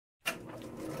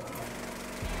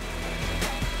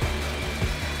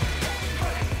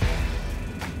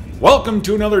Welcome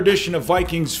to another edition of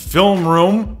Vikings Film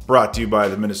Room, brought to you by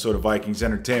the Minnesota Vikings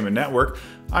Entertainment Network.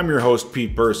 I'm your host,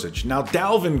 Pete Berich. Now,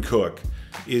 Dalvin Cook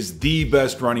is the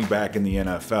best running back in the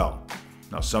NFL.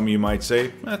 Now, some of you might say,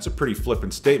 that's a pretty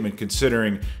flippant statement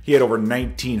considering he had over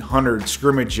 1,900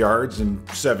 scrimmage yards and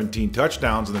 17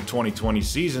 touchdowns in the 2020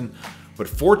 season. But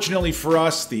fortunately for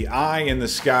us, the eye in the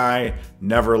sky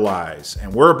never lies.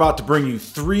 And we're about to bring you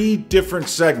 3 different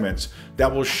segments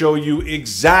that will show you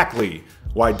exactly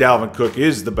why Dalvin Cook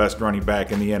is the best running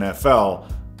back in the NFL,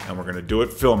 and we're going to do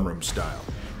it film room style.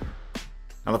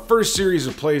 Now, the first series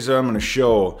of plays that I'm going to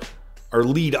show are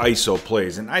lead ISO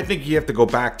plays, and I think you have to go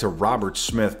back to Robert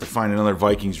Smith to find another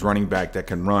Vikings running back that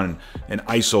can run an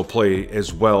ISO play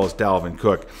as well as Dalvin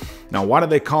Cook. Now, why do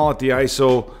they call it the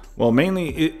ISO? Well, mainly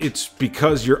it's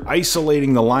because you're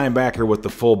isolating the linebacker with the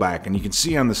fullback, and you can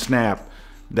see on the snap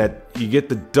that you get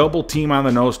the double team on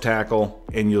the nose tackle,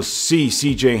 and you'll see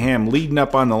CJ Ham leading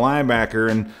up on the linebacker,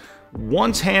 and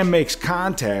once Ham makes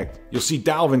contact, you'll see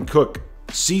Dalvin Cook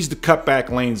sees the cutback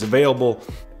lanes available,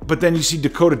 but then you see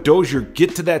Dakota Dozier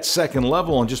get to that second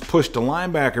level and just push the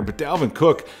linebacker, but Dalvin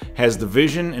Cook has the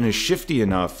vision and is shifty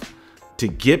enough to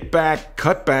get back,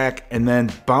 cut back, and then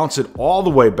bounce it all the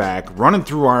way back, running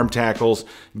through arm tackles,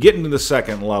 getting to the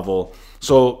second level.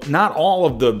 So not all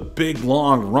of the big,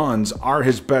 long runs are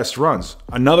his best runs.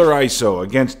 Another ISO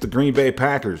against the Green Bay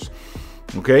Packers.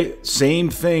 Okay, same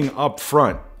thing up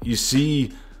front. You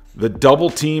see the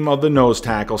double team of the nose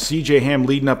tackle, CJ Ham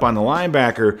leading up on the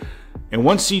linebacker, and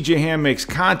once CJ Ham makes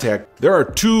contact, there are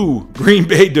 2 Green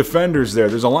Bay defenders there.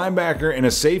 There's a linebacker and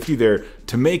a safety there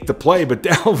to make the play, but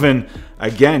Dalvin,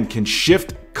 again, can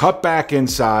shift, cut back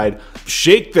inside,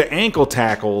 shake the ankle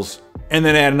tackles, and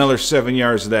then add another 7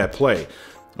 yards to that play.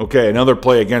 Okay, another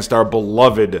play against our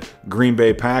beloved Green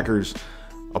Bay Packers.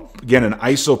 Again, an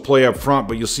ISO play up front,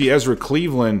 but you'll see Ezra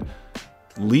Cleveland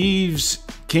leaves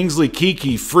Kingsley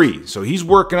Keke free. So he's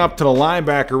working up to the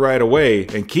linebacker right away,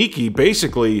 and Keke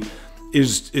basically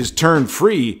is turned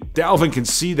free. Dalvin can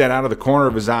see that out of the corner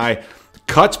of his eye,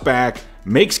 cuts back,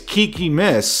 makes Keke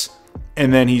miss,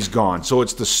 and then he's gone. So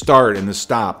it's the start and the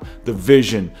stop, the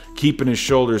vision, keeping his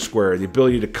shoulders square, the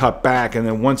ability to cut back, and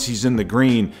then once he's in the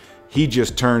green, he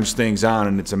just turns things on,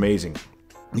 and it's amazing.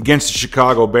 Against the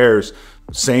Chicago Bears,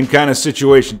 same kind of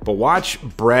situation, but watch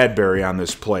Bradbury on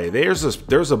this play.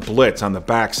 There's a blitz on the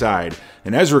backside,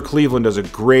 and Ezra Cleveland does a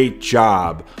great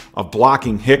job of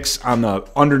blocking Hicks on the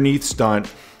underneath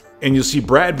stunt, and you'll see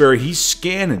Bradbury, he's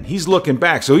scanning, he's looking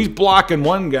back. So he's blocking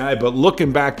one guy, but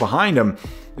looking back behind him,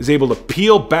 is able to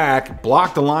peel back,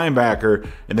 block the linebacker,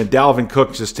 and then Dalvin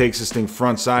Cook just takes this thing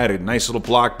front side. A nice little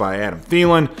block by Adam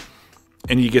Thielen,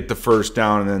 and you get the first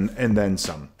down and then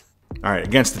some. All right,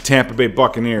 against the Tampa Bay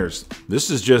Buccaneers, this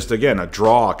is just, again, a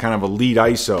draw, kind of a lead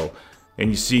ISO. And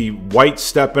you see White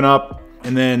stepping up,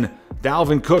 and then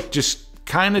Dalvin Cook just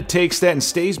kind of takes that and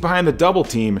stays behind the double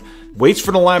team, waits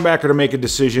for the linebacker to make a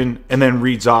decision, and then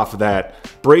reads off of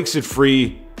that, breaks it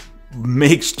free,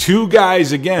 makes 2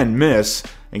 guys again miss,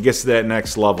 and gets to that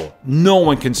next level. No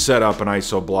one can set up an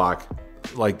ISO block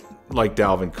like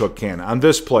Dalvin Cook can. On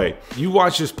this play, you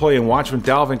watch this play and watch when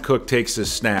Dalvin Cook takes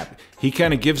this snap. He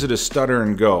kind of gives it a stutter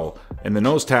and go. And the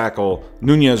nose tackle,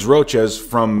 Nunez Roches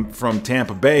from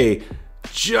Tampa Bay,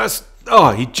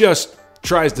 he just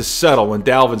tries to settle when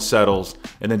Dalvin settles.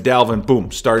 And then Dalvin,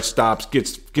 boom, starts, stops,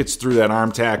 gets through that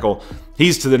arm tackle.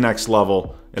 He's to the next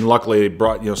level. And luckily, they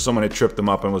brought, someone had tripped him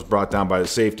up and was brought down by the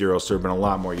safety, or else there would have been a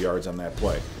lot more yards on that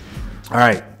play. All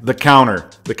right, the counter.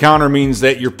 The counter means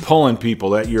that you're pulling people,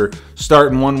 that you're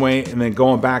starting one way and then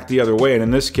going back the other way. And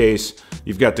in this case,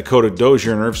 you've got Dakota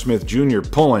Dozier and Irv Smith Jr.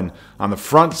 pulling on the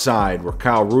front side where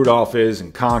Kyle Rudolph is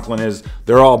and Conklin is.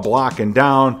 They're all blocking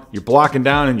down. You're blocking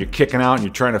down and you're kicking out and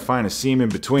you're trying to find a seam in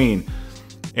between.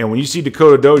 And when you see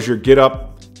Dakota Dozier get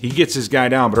up, he gets his guy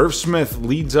down, but Irv Smith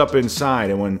leads up inside.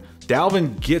 And when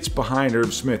Dalvin gets behind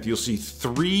Irv Smith, you'll see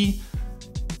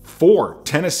 4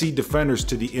 Tennessee defenders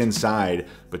to the inside,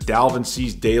 but Dalvin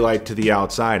sees daylight to the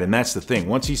outside, and that's the thing.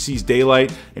 Once he sees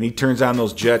daylight and he turns on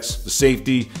those jets, the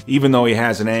safety, even though he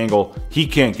has an angle, he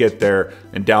can't get there,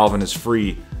 and Dalvin is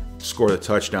free to score the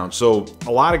touchdown. So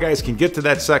a lot of guys can get to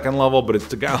that second level, but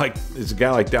it's a guy like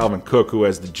Dalvin Cook who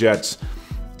has the jets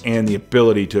and the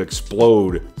ability to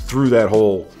explode through that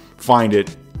hole, find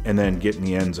it, and then get in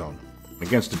the end zone.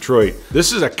 Against Detroit,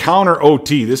 this is a counter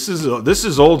OT. This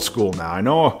is old school now. I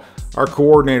know our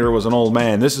coordinator was an old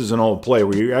man. This is an old play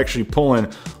where you're actually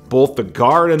pulling both the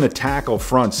guard and the tackle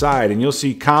front side, and you'll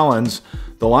see Collins,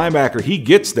 the linebacker, he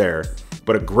gets there,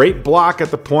 but a great block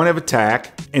at the point of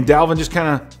attack, and Dalvin just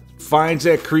kind of finds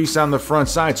that crease on the front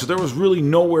side. So there was really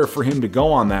nowhere for him to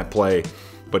go on that play.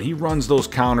 but he runs those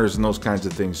counters and those kinds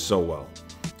of things so well.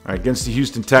 All right, against the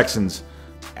Houston Texans,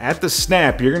 at the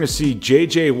snap, you're going to see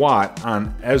J.J. Watt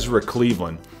on Ezra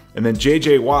Cleveland. And then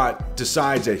J.J. Watt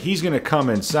decides that he's going to come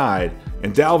inside,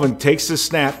 and Dalvin takes the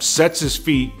snap, sets his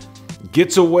feet,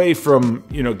 gets away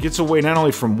not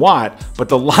only from Watt, but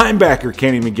the linebacker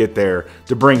can't even get there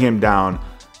to bring him down.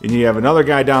 And you have another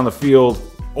guy down the field,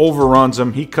 overruns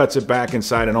him, he cuts it back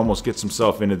inside and almost gets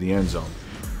himself into the end zone.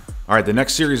 All right, the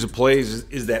next series of plays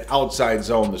is that outside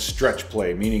zone, the stretch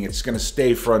play, meaning it's going to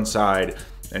stay front side,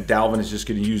 and Dalvin is just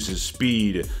going to use his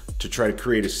speed to try to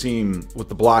create a seam with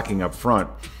the blocking up front.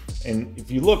 And if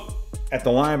you look at the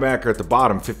linebacker at the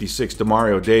bottom, 56,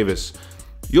 Demario Davis,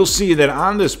 you'll see that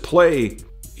on this play,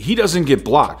 he doesn't get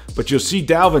blocked. But you'll see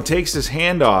Dalvin takes his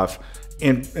hand off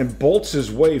and bolts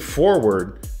his way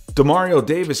forward. Demario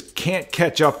Davis can't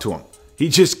catch up to him. He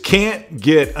just can't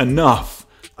get enough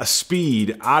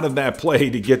speed out of that play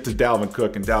to get to Dalvin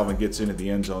Cook, and Dalvin gets into the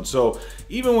end zone. So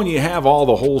even when you have all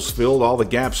the holes filled, all the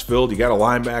gaps filled, you got a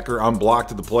linebacker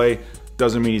unblocked at the play,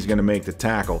 doesn't mean he's going to make the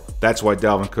tackle. That's why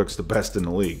Dalvin Cook's the best in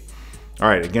the league. All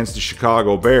right, against the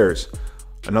Chicago Bears,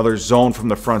 another zone from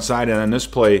the front side. And on this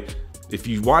play, if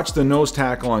you watch the nose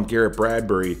tackle on Garrett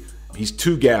Bradbury, he's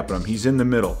two-gapping him. He's in the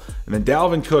middle. And then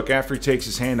Dalvin Cook, after he takes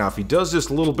his hand off, he does this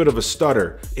little bit of a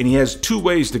stutter, and he has two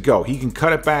ways to go. He can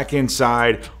cut it back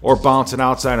inside or bounce it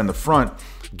outside in the front.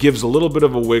 Gives a little bit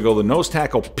of a wiggle. The nose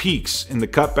tackle peaks in the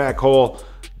cutback hole.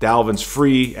 Dalvin's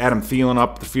free. Adam Thielen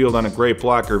up the field on a great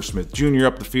block. Irv Smith Jr.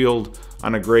 up the field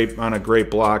on a great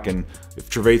block. And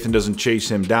if Trevathan doesn't chase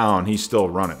him down, he's still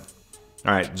running.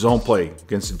 All right, zone play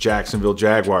against the Jacksonville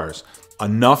Jaguars.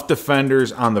 Enough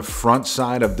defenders on the front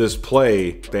side of this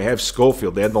play. They have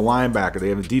Schofield, they have the linebacker, they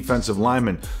have a defensive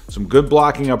lineman, some good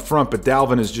blocking up front, but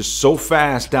Dalvin is just so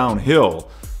fast downhill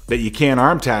that you can't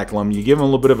arm tackle him. You give him a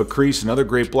little bit of a crease, another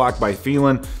great block by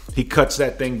Thielen. He cuts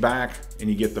that thing back, and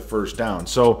you get the first down.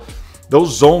 So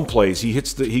those zone plays,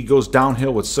 he goes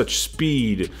downhill with such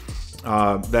speed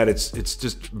that it's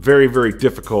just very, very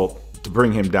difficult to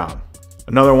bring him down.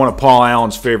 Another one of Paul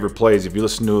Allen's favorite plays. If you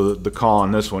listen to the call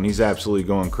on this one, he's absolutely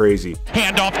going crazy.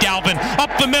 Hand off Dalvin, up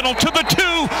the middle to the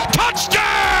 2,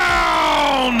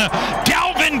 touchdown!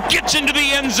 Dalvin gets into the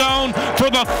end zone for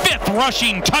the 5th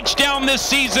rushing touchdown this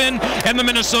season, and the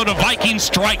Minnesota Vikings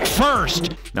strike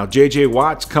first. Now J.J.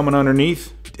 Watt's coming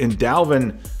underneath, and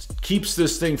Dalvin keeps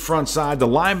this thing front side. The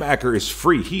linebacker is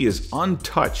free. He is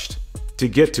untouched to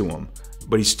get to him,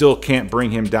 but he still can't bring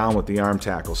him down with the arm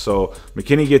tackle. So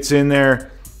McKinney gets in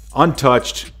there,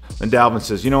 untouched, and Dalvin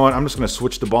says, you know what, I'm just going to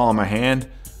switch the ball in my hand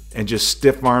and just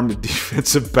stiff arm the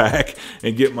defensive back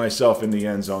and get myself in the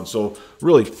end zone. So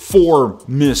really 4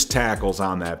 missed tackles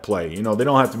on that play. You know, they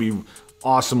don't have to be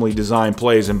awesomely designed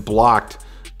plays and blocked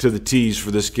to the T's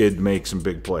for this kid to make some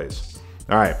big plays.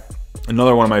 All right,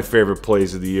 another one of my favorite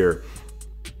plays of the year.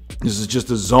 This is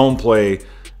just a zone play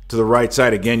to the right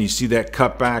side. Again, you see that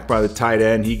cut back by the tight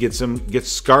end. He gets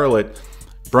Scarlett.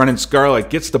 Brennan Scarlett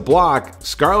gets the block.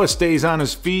 Scarlett stays on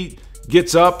his feet,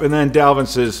 gets up, and then Dalvin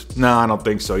says, no, I don't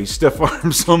think so. He stiff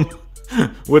arms him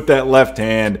with that left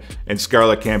hand, and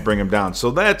Scarlett can't bring him down.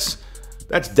 So that's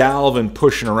Dalvin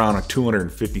pushing around a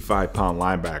 255-pound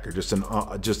linebacker.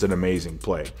 Just an amazing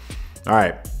play. All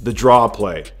right, the draw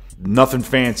play. Nothing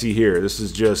fancy here. This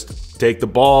is just take the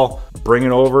ball, bring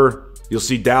it over. You'll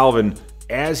see Dalvin,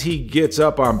 as he gets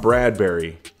up on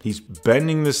Bradbury, he's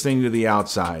bending this thing to the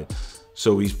outside.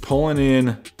 So he's pulling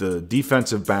in the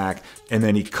defensive back, and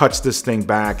then he cuts this thing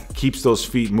back, keeps those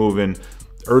feet moving.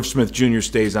 Irv Smith Jr.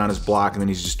 stays on his block, and then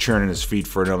he's just churning his feet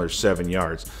for another 7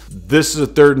 yards. This is a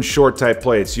 3rd and short type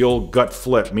play. It's the old gut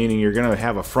flip, meaning you're going to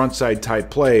have a front side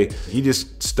type play. He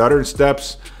just stutters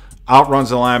steps, outruns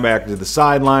the linebacker to the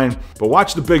sideline. But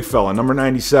watch the big fella, number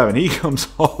 97. He comes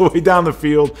all the way down the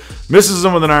field, misses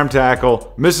him with an arm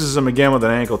tackle, misses him again with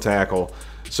an ankle tackle.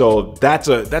 So that's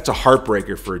a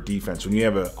heartbreaker for a defense when you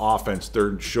have an offense 3rd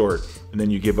and short and then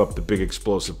you give up the big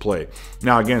explosive play.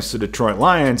 Now against the Detroit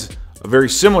Lions, a very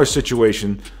similar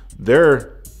situation.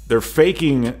 They're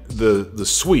faking the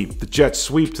sweep, the jet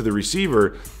sweep to the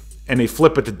receiver, and they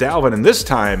flip it to Dalvin. And this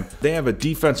time they have a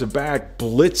defensive back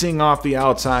blitzing off the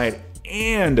outside,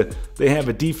 and they have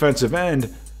a defensive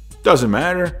end. Doesn't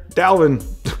matter. Dalvin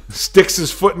sticks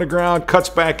his foot in the ground, cuts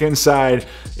back inside,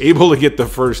 able to get the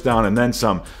first down and then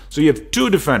some. So you have 2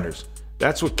 defenders.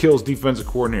 That's what kills defensive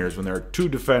coordinators, when there are 2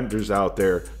 defenders out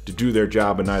there to do their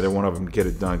job and neither one of them get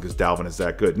it done because Dalvin is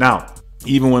that good. Now,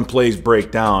 even when plays break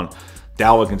down,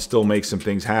 Dalvin can still make some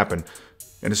things happen.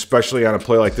 And especially on a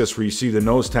play like this where you see the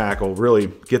nose tackle really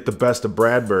get the best of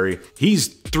Bradbury. He's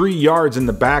 3 yards in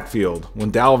the backfield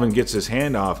when Dalvin gets his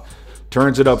handoff,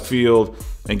 turns it upfield,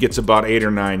 and gets about 8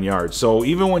 or 9 yards. So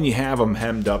even when you have them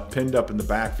hemmed up, pinned up in the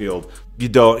backfield, you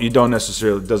don't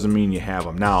necessarily, doesn't mean you have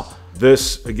them. Now,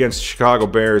 this against the Chicago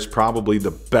Bears, probably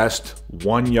the best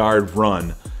 1-yard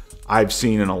run I've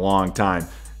seen in a long time.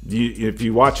 If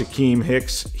you watch Akeem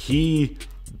Hicks, he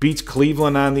beats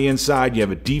Cleveland on the inside. You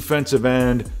have a defensive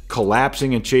end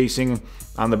collapsing and chasing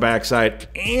on the backside.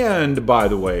 And, by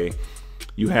the way,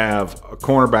 you have a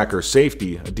cornerback or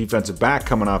safety, a defensive back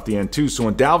coming off the end too. So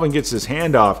when Dalvin gets his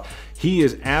handoff, he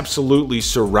is absolutely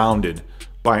surrounded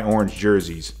by orange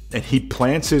jerseys. And he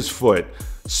plants his foot,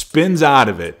 spins out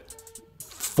of it.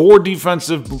 4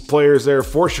 defensive players there,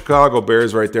 4 Chicago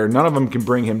Bears right there. None of them can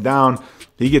bring him down.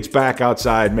 He gets back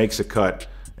outside, makes a cut,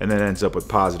 and then ends up with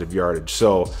positive yardage.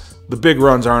 So the big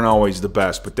runs aren't always the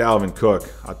best, but Dalvin Cook,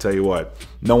 I'll tell you what,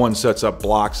 no one sets up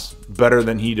blocks better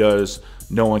than he does.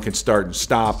 No one can start and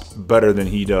stop better than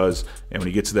he does. And when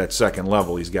he gets to that second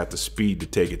level, he's got the speed to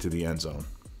take it to the end zone.